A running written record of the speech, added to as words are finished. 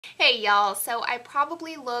Hey y'all, so I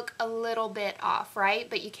probably look a little bit off, right?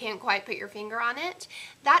 But you can't quite put your finger on it.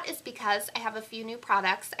 That is because I have a few new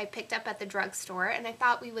products I picked up at the drugstore and I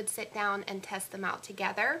thought we would sit down and test them out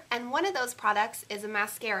together. And one of those products is a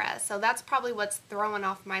mascara, so that's probably what's throwing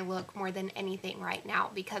off my look more than anything right now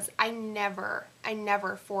because I never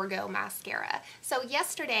forego mascara. So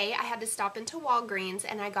yesterday I had to stop into Walgreens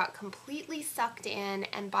and I got completely sucked in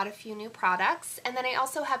and bought a few new products. And then I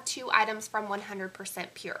also have 2 items from 100%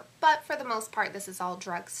 Pure. But for the most part, this is all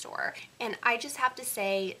drugstore. And I just have to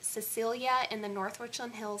say, Cecilia in the North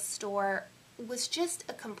Richland Hills store was just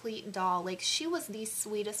a complete doll. Like, she was the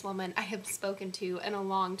sweetest woman I have spoken to in a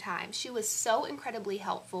long time. She was so incredibly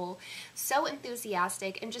helpful, so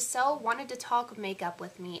enthusiastic, and just so wanted to talk makeup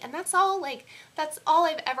with me. And that's all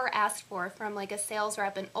I've ever asked for from like a sales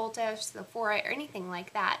rep in Ulta, Sephora, or anything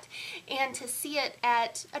like that. And to see it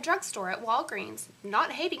at a drugstore at Walgreens,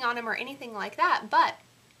 not hating on him or anything like that, but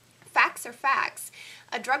facts are facts.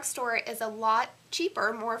 A drugstore is a lot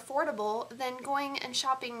cheaper, more affordable than going and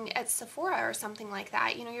shopping at Sephora or something like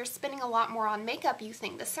that. You know, you're spending a lot more on makeup. You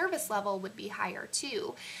think the service level would be higher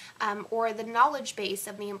too, or the knowledge base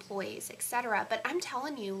of the employees, etc. But I'm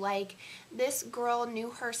telling you, like, this girl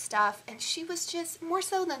knew her stuff, and she was just, more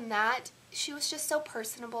so than that, she was just so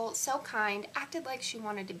personable, so kind, acted like she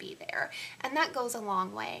wanted to be there. And that goes a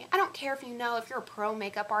long way. I don't care if you're a pro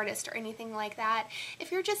makeup artist or anything like that. If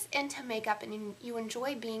you're just into makeup and you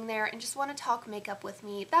enjoy being there and just want to talk makeup with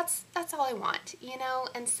me, that's all I want, you know?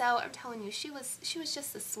 And so I'm telling you, she was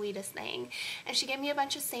just the sweetest thing. And she gave me a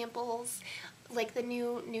bunch of samples, like the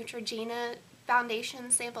new Neutrogena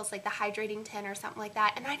foundation samples, like the hydrating 10 or something like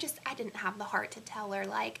that, and I didn't have the heart to tell her,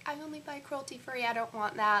 like, I only buy cruelty free, I don't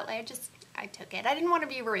want that. Like, I took it. I didn't want to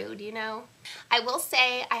be rude, you know. I will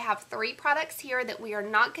say I have 3 products here that we are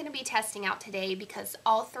not going to be testing out today because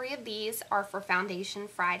all 3 of these are for Foundation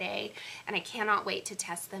Friday, and I cannot wait to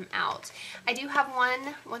test them out. I do have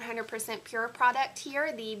one 100% pure product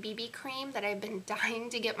here, the BB cream that I've been dying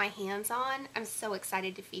to get my hands on. I'm so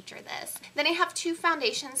excited to feature this. Then I have 2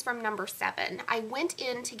 foundations from No7. I went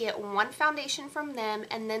in to get one foundation from them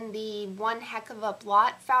and then the One Heck of a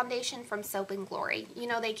Blot foundation from Soap & Glory. You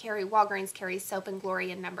know, Walgreens carries Soap &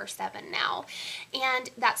 Glory in No7 now.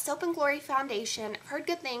 And that Soap & Glory foundation, I've heard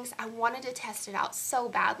good things. I wanted to test it out so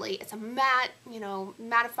badly. It's a matte, you know,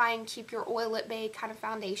 mattifying, keep your oil at bay kind of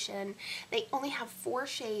foundation. They only have 4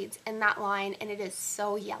 shades in that line and it is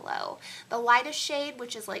so yellow. The lightest shade,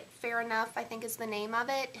 which is like Fair Enough, I think is the name of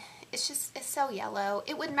it, it's so yellow.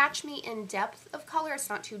 It would match me in depth of color. It's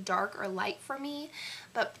not too dark or light for me,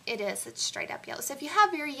 but it's straight up yellow. So if you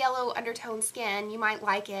have very yellow undertone skin, you might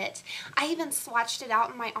like it. I even swatched it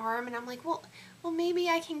out in my arm and I'm like, well, maybe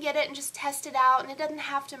I can get it and just test it out and it doesn't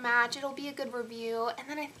have to match. It'll be a good review. And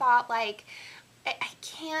then I thought, like, I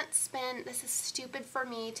can't spend, this is stupid for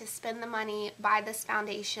me to spend the money, buy this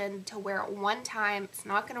foundation to wear it one time. It's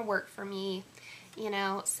not going to work for me. You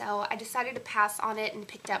know, so I decided to pass on it and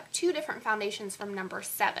picked up 2 different foundations from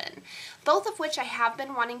No7, both of which I have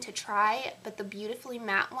been wanting to try, but the Beautifully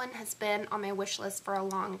Matte one has been on my wish list for a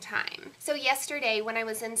long time. So yesterday when I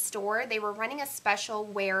was in store, they were running a special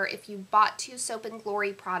where if you bought 2 Soap &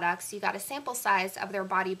 Glory products, you got a sample size of their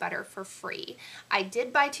body butter for free. I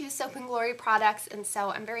did buy 2 Soap & Glory products, and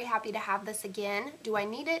so I'm very happy to have this again. Do I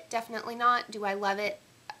need it? Definitely not. Do I love it?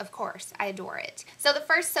 Of course, I adore it. So the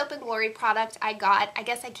first Soap & Glory product I got, I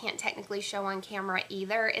guess I can't technically show on camera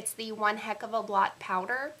either. It's the One Heck of a Blot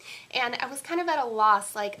powder. And I was kind of at a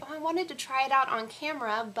loss, like, oh, I wanted to try it out on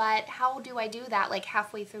camera, but how do I do that like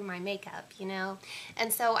halfway through my makeup, you know?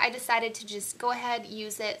 And so I decided to just go ahead,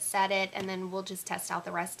 use it, set it, and then we'll just test out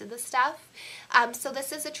the rest of the stuff. So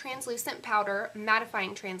this is a translucent powder,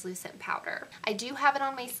 mattifying translucent powder. I do have it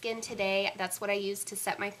on my skin today. That's what I use to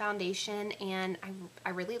set my foundation, and I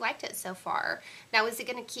really liked it so far. Now, is it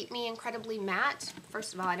going to keep me incredibly matte?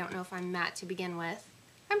 First of all, I don't know if I'm matte to begin with.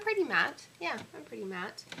 I'm pretty matte. Yeah, I'm pretty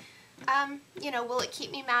matte. You know, will it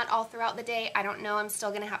keep me matte all throughout the day? I don't know. I'm still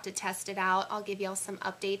going to have to test it out. I'll give y'all some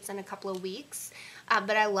updates in a couple of weeks.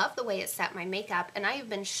 But I love the way it set my makeup, and I have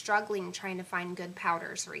been struggling trying to find good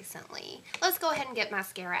powders recently. Let's go ahead and get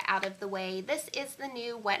mascara out of the way. This is the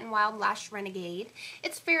new Wet n Wild Lash Renegade.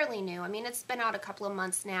 It's fairly new. I mean, it's been out a couple of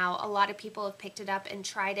months now. A lot of people have picked it up and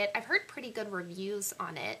tried it. I've heard pretty good reviews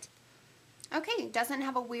on it. Okay, doesn't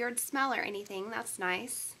have a weird smell or anything. That's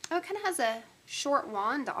nice. Oh, it kind of has a short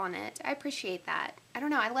wand on it. I appreciate that. I don't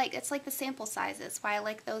know, it's like the sample sizes, why I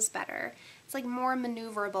like those better. It's like more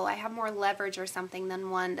maneuverable. I have more leverage or something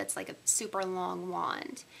than one that's like a super long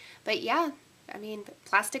wand. But yeah, I mean,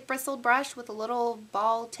 plastic bristled brush with a little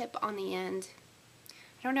ball tip on the end.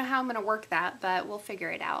 I don't know how I'm going to work that, but we'll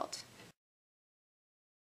figure it out.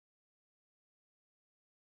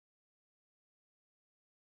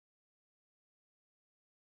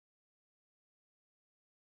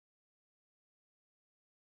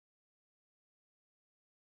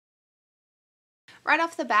 Right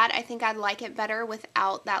off the bat, I think I'd like it better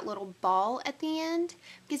without that little ball at the end,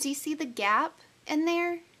 because you see the gap in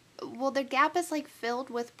there? Well, the gap is like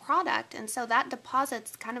filled with product, and so that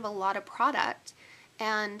deposits kind of a lot of product.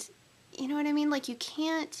 And you know what I mean? Like, you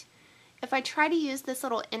can't, if I try to use this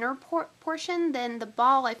little inner portion, then the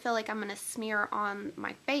ball I feel like I'm going to smear on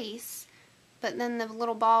my face, but then the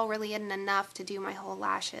little ball really isn't enough to do my whole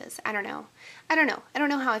lashes. I don't know. I don't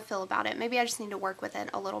know how I feel about it. Maybe I just need to work with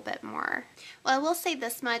it a little bit more. Well, I will say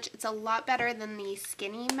this much. It's a lot better than the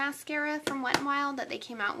skinny mascara from Wet n Wild that they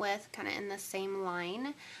came out with, kind of in the same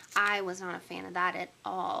line. I was not a fan of that at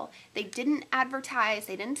all. They didn't advertise,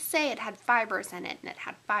 they didn't say it had fibers in it, and it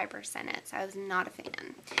had fibers in it, so I was not a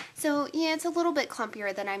fan. So yeah, it's a little bit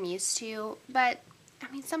clumpier than I'm used to, but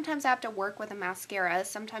I mean, sometimes I have to work with a mascara.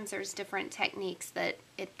 Sometimes there's different techniques that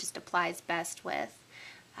it just applies best with.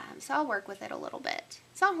 So I'll work with it a little bit.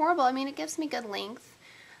 It's not horrible. I mean, it gives me good length.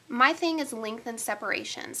 My thing is length and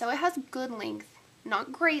separation. So it has good length,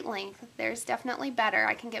 not great length. There's definitely better.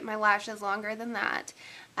 I can get my lashes longer than that.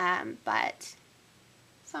 But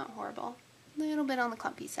it's not horrible. A little bit on the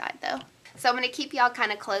clumpy side, though. So I'm going to keep y'all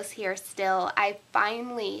kind of close here still. I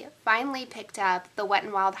finally picked up the Wet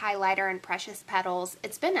n Wild highlighter in Precious Petals.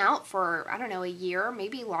 It's been out for, I don't know, a year,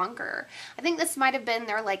 maybe longer. I think this might have been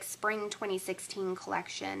their like spring 2016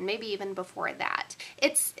 collection, maybe even before that.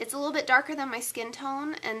 It's a little bit darker than my skin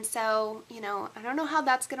tone, and so, you know, I don't know how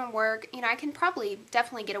that's going to work. You know, I can probably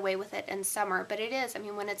definitely get away with it in summer, but it is, I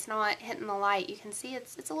mean, when it's not hitting the light, you can see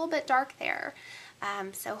it's a little bit dark there.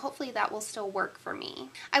 So hopefully that will still work for me.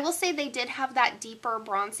 I will say they did have that deeper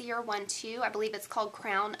bronzier one too. I believe it's called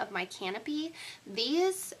Crown of My Canopy.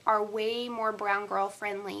 These are way more brown girl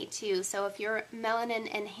friendly too. So if you're melanin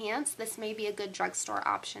enhanced, this may be a good drugstore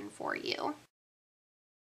option for you.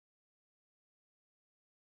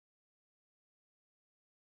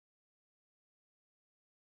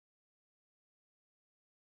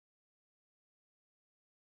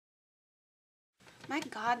 My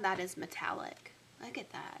God, that is metallic. Look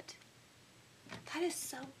at that. That is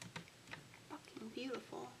so fucking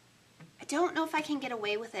beautiful. I don't know if I can get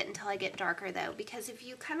away with it until I get darker though, because if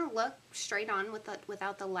you kind of look straight on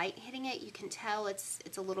without the light hitting it, you can tell it's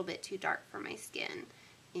a little bit too dark for my skin.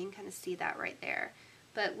 You can kind of see that right there.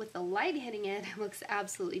 But with the light hitting it, it looks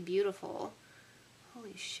absolutely beautiful.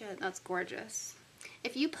 Holy shit, that's gorgeous.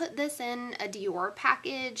 If you put this in a Dior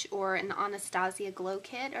package or an Anastasia glow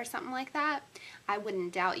kit or something like that, I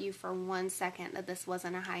wouldn't doubt you for 1 second that this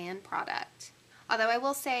wasn't a high-end product. Although I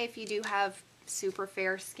will say, if you do have super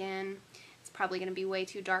fair skin, it's probably going to be way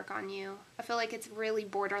too dark on you. I feel like it's really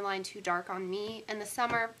borderline too dark on me. In the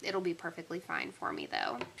summer, it'll be perfectly fine for me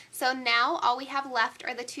though. So now all we have left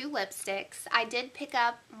are the 2 lipsticks. I did pick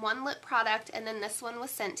up 1 lip product, and then this one was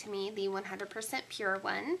sent to me, the 100% pure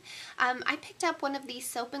one. I picked up one of these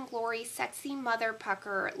Soap & Glory Sexy Mother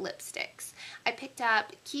Pucker lipsticks. I picked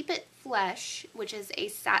up Keep It Flesh, which is a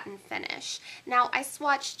satin finish. Now, I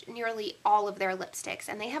swatched nearly all of their lipsticks,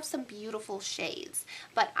 and they have some beautiful shades,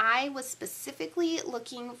 but I was specifically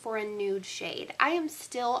looking for a nude shade. I am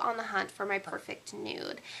still on the hunt for my perfect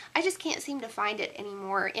nude. I just can't seem to find it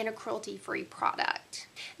anymore in a cruelty-free product.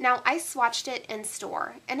 Now, I swatched it in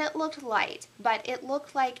store, and it looked light, but it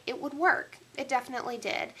looked like it would work. It definitely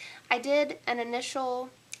did. I did an initial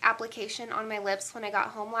application on my lips when I got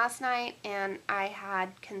home last night, and I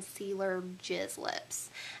had concealer jizz lips.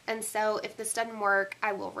 And so if this doesn't work,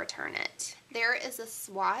 I will return it. There is a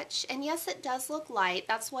swatch, and yes, it does look light.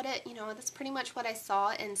 That's what it, you know, that's pretty much what I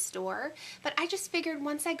saw in store. But I just figured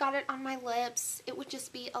once I got it on my lips, it would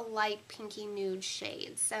just be a light pinky nude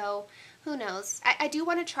shade. So who knows? I do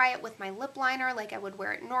want to try it with my lip liner like I would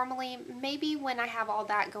wear it normally. Maybe when I have all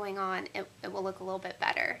that going on, it will look a little bit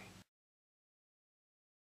better.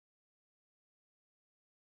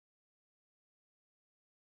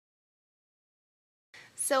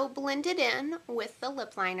 So blended in with the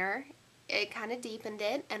lip liner, it kind of deepened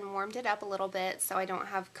it and warmed it up a little bit so I don't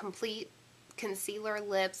have complete concealer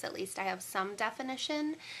lips. At least I have some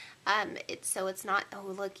definition. So it's not, oh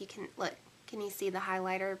look, can you see the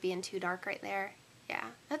highlighter being too dark right there? Yeah,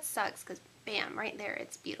 that sucks because bam, right there,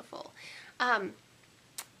 it's beautiful.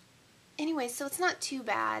 Anyway, so it's not too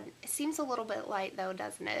bad. It seems a little bit light though,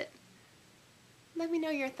 doesn't it? Let me know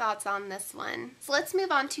your thoughts on this one. So let's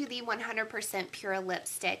move on to the 100% Pure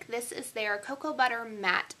lipstick. This is their Cocoa Butter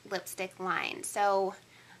Matte lipstick line. So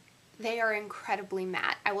They are incredibly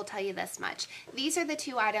matte, I will tell you this much. These are the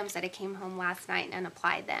two items that I came home last night and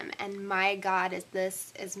applied them, and my god, is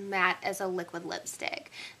this as matte as a liquid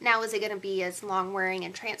lipstick. Now, is it going to be as long wearing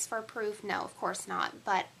and transfer proof? No, of course not,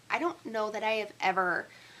 but I don't know that I have ever,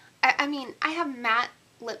 I mean, I have matte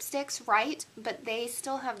lipsticks, right, but they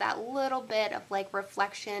still have that little bit of like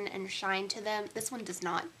reflection and shine to them. This one does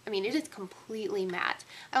not. I mean, it is completely matte.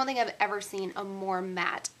 I don't think I've ever seen a more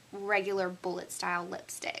matte regular bullet style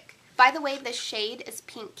lipstick. By the way, the shade is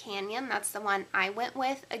Pink Canyon. That's the one I went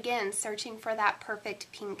with. Again, searching for that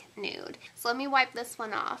perfect pink nude. So let me wipe this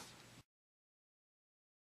one off.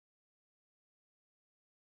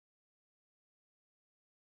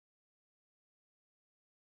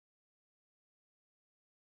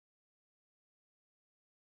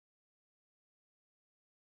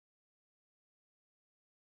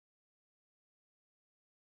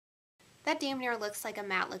 That damn near looks like a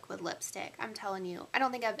matte liquid lipstick. I'm telling you. I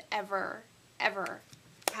don't think I've ever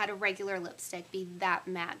had a regular lipstick be that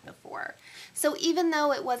matte before. So even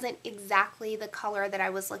though it wasn't exactly the color that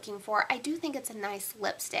I was looking for, I do think it's a nice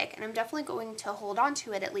lipstick, and I'm definitely going to hold on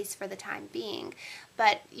to it, at least for the time being.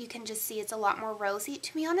 But you can just see it's a lot more rosy.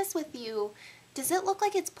 To be honest with you, does it look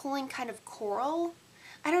like it's pulling kind of coral?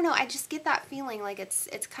 I don't know, I just get that feeling like it's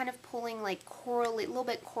kind of pulling like corally, a little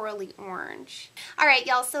bit corally orange. Alright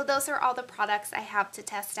y'all, so those are all the products I have to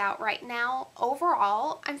test out right now.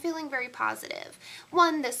 Overall, I'm feeling very positive.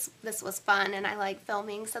 One, this was fun and I like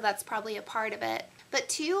filming, so that's probably a part of it. But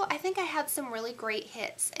two, I think I had some really great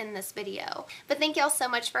hits in this video. But thank y'all so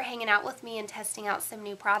much for hanging out with me and testing out some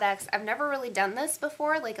new products. I've never really done this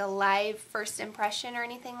before, like a live first impression or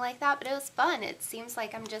anything like that, but it was fun. It seems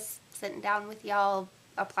like I'm just sitting down with y'all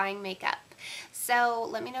applying makeup. So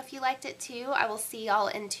let me know if you liked it too. I will see y'all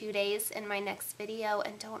in 2 days in my next video,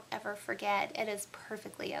 and don't ever forget, it is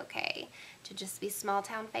perfectly okay to just be small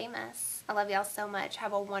town famous. I love y'all so much.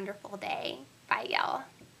 Have a wonderful day. Bye y'all.